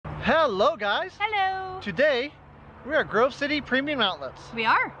Hello guys! Hello! Today we're at Grove City Premium Outlets. We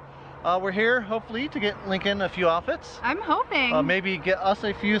are. We're here hopefully to get Lincoln a few outfits. I'm hoping. Maybe get us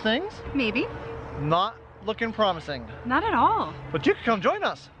a few things. Maybe. Not looking promising. Not at all. But you can come join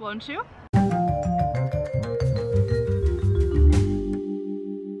us. Won't you?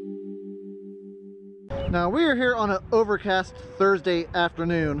 Now we are here on an overcast Thursday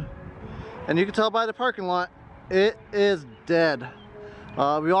afternoon, and you can tell by the parking lot it is dead.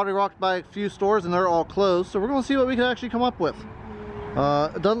 We already walked by a few stores and they're all closed, so we're going to see what we can actually come up with.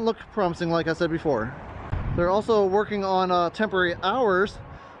 It doesn't look promising like I said before. They're also working on temporary hours,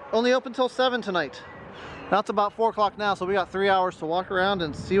 only open till 7 tonight. That's about 4 o'clock now, so we got 3 hours to walk around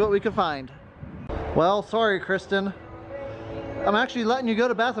and see what we can find. Well, sorry Kristen, I'm actually letting you go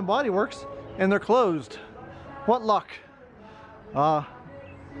to Bath & Body Works and they're closed. What luck.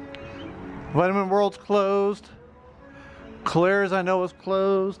 Vitamin World's closed. Claire's I know is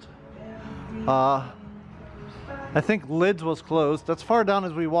closed. I think Lids was closed. That's far down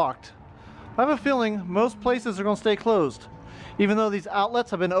as we walked. I have a feeling most places are going to stay closed, even though these outlets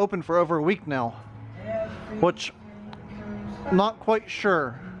have been open for over a week now, which I'm not quite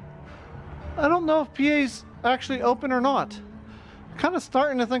sure. I don't know if PA's actually open or not. I'm kind of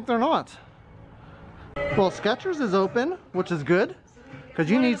starting to think they're not. Well, Skechers is open, which is good, because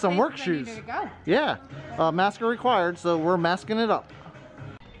you need some work shoes. Yeah, mask are required, so we're masking it up.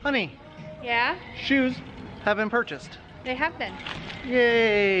 Honey. Yeah? Shoes have been purchased. They have been.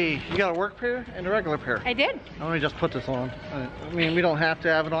 Yay! You got a work pair and a regular pair. I did. Let me just put this on. I mean, we don't have to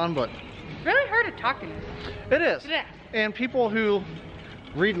have it on, but... It's really hard to talk to you. It is. Yeah. And people who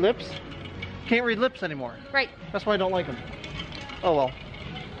read lips can't read lips anymore. Right. That's why I don't like them. Oh well.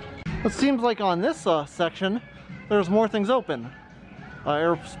 It seems like on this section, there's more things open.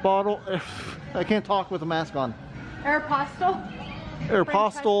 Aeropostale, I can't talk with a mask on. Aeropostale?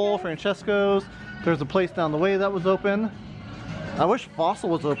 Aeropostale, Francesco's. There's a place down the way that was open. I wish Fossil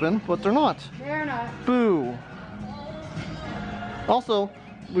was open, but they're not. They're not. Boo. Also,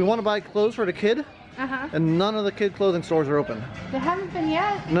 we want to buy clothes for the kid, and none of the kid clothing stores are open. They haven't been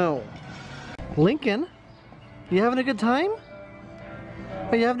yet. No. Lincoln, you having a good time?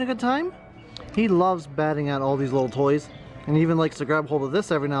 Are you having a good time? He loves batting at all these little toys, and he even likes to grab hold of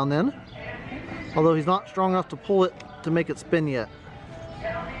this every now and then. Although he's not strong enough to pull it to make it spin yet.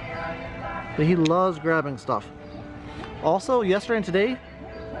 But he loves grabbing stuff. Also, yesterday and today,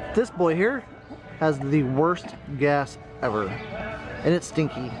 this boy here has the worst gas ever. And it's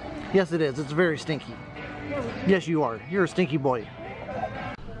stinky. Yes, it is. It's very stinky. Yes, you are. You're a stinky boy.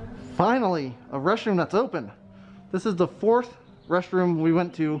 Finally, a restroom that's open. This is the 4th restroom we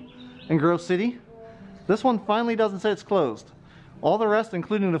went to in Grove City. This one finally doesn't say it's closed. All the rest,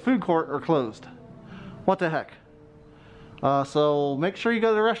 including the food court, are closed. What the heck? So make sure you go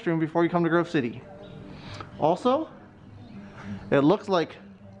to the restroom before you come to Grove City. Also, it looks like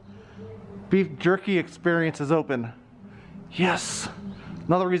beef jerky experience is open. Yes,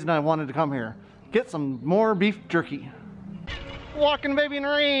 another reason I wanted to come here. Get some more beef jerky. Walking baby in the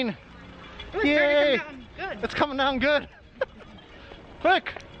rain. Ooh, yay! Good. It's coming down good.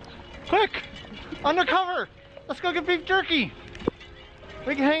 Quick, quick, undercover. Let's go get beef jerky.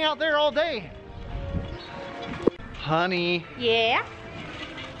 We can hang out there all day. Honey. Yeah?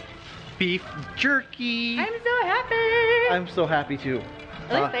 Beef jerky. I'm so happy. I'm so happy too.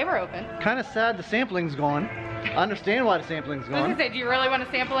 At least they were open. Kind of sad the sampling's gone. I understand why the sampling's gone. I was gonna say, do you really want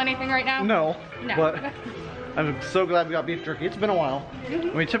to sample anything right now? No. No. But I'm so glad we got beef jerky. It's been a while.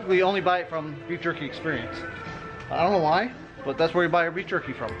 We typically only buy it from Beef Jerky Experience. I don't know why, but that's where we buy our beef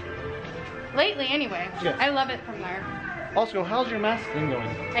jerky from. Lately, anyway. Yes. I love it from there. Also, how's your mask thing going?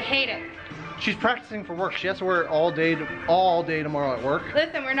 I hate it. She's practicing for work. She has to wear it all day tomorrow at work.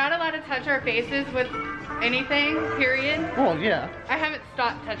 Listen, we're not allowed to touch our faces with anything, period. Well, yeah. I haven't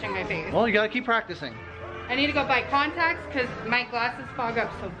stopped touching my face. Well, you gotta keep practicing. I need to go buy contacts because my glasses fog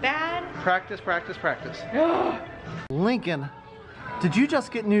up so bad. Practice, practice, practice. Lincoln, did you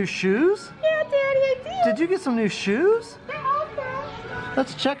just get new shoes? Yeah, Daddy, I did. Did you get some new shoes? They're awesome.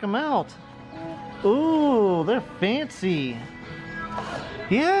 Let's check them out. Ooh, they're fancy.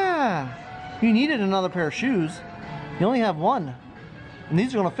 Yeah. You needed another pair of shoes. You only have one. And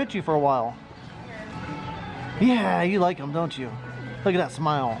these are gonna fit you for a while. Yeah, you like them, don't you? Look at that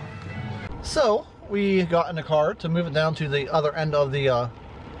smile. So, we got in the car to move it down to the other end of the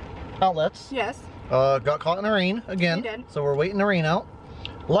outlets. Yes. Got caught in the rain again. You did. So we're waiting the rain out.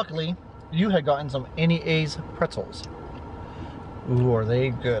 Luckily, you had gotten some Annie A's pretzels. Ooh, are they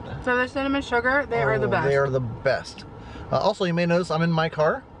good? So they're cinnamon sugar, they are the best. They are the best. Also, you may notice I'm in my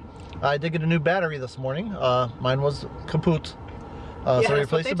car. I did get a new battery this morning. Mine was kaput. So we that's what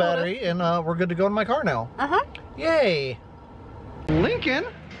replaced they the told battery, and we're good to go in my car now. Uh-huh. Yay! Lincoln,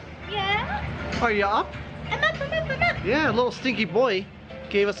 Yeah. are you up? I'm up, I'm up, I'm up. Yeah, little stinky boy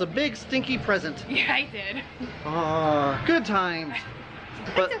gave us a big stinky present. Yeah, I did. Good times.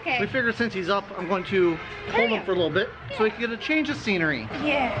 But okay. we figured since he's up, I'm going to hold him for a little bit so he can get a change of scenery.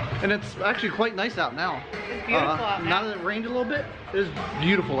 Yeah. And it's actually quite nice out now. It's beautiful out Now now. that it rained a little bit, it's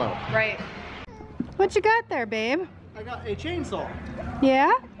beautiful out. Right. What you got there, babe? I got a chainsaw.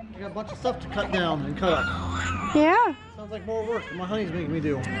 Yeah? I got a bunch of stuff to cut down and cut up. Yeah. Sounds like more work than my honey's making me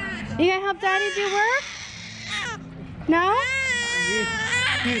do. You gonna help Daddy do work? No?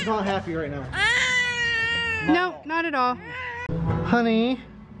 He's not happy right now. No, not at all. Honey,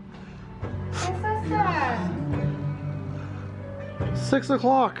 What's so sad? 6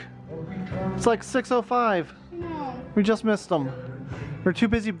 o'clock. It's like 6:05. No. We just missed them. We're too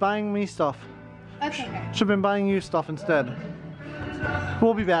busy buying me stuff. That's okay. Should have been buying you stuff instead.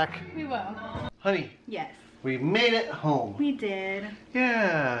 We'll be back. We will. Honey, Yes. we made it home. We did.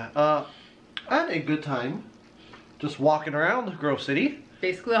 Yeah, I had a good time just walking around Grove City.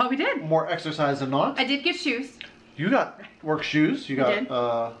 Basically all we did. More exercise than not. I did get shoes. You got work shoes. You I did.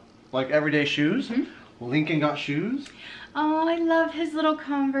 got like everyday shoes. Lincoln got shoes. Oh, I love his little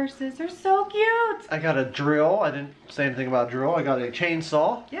Converses. They're so cute. I got a drill. I didn't say anything about drill. I got a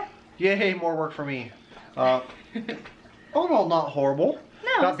chainsaw. Yeah. Yay, more work for me. Oh no, not horrible.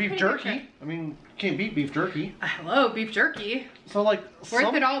 No, got it's beef pretty jerky. good. I mean, can't beat beef jerky. Hello, beef jerky. So like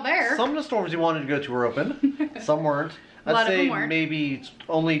Worth it all there. Some of the stores you wanted to go to were open. Some weren't. A lot I'd of say them weren't. maybe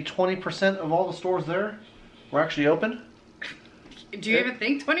only 20% of all the stores there were actually open. Do you even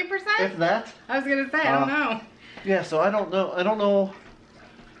think 20%? If that. I was gonna say, I don't know. Yeah, so I don't know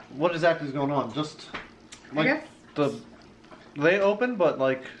what exactly is going on. Just like guess. they open, but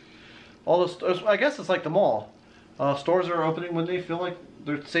like all the stores, I guess it's like the mall. Stores are opening when they feel like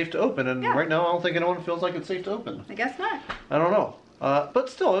they're safe to open, and Yeah. right now I don't think anyone feels like it's safe to open. I guess not. I don't know. But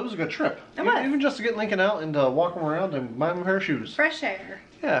still, it was a good trip. It was. Even just to get Lincoln out and walk him around and buy him a pair of shoes. Fresh air.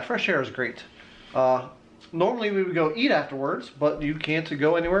 Yeah, fresh air is great. Normally we would go eat afterwards, but you can't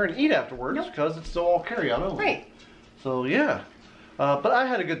go anywhere and eat afterwards Nope. because it's still all carry-out only. Right. So yeah, but I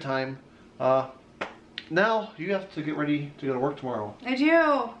had a good time. Now you have to get ready to go to work tomorrow. I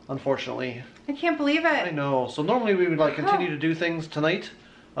do. Unfortunately. I can't believe I it. know. So normally we would like continue to do things tonight,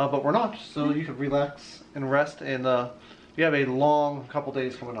 but we're not. So you can relax and rest, and you have a long couple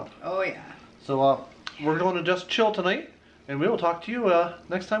days coming up. Oh yeah. So we're going to just chill tonight, and we will talk to you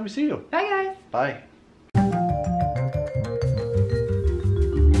next time we see you. Bye guys. Bye.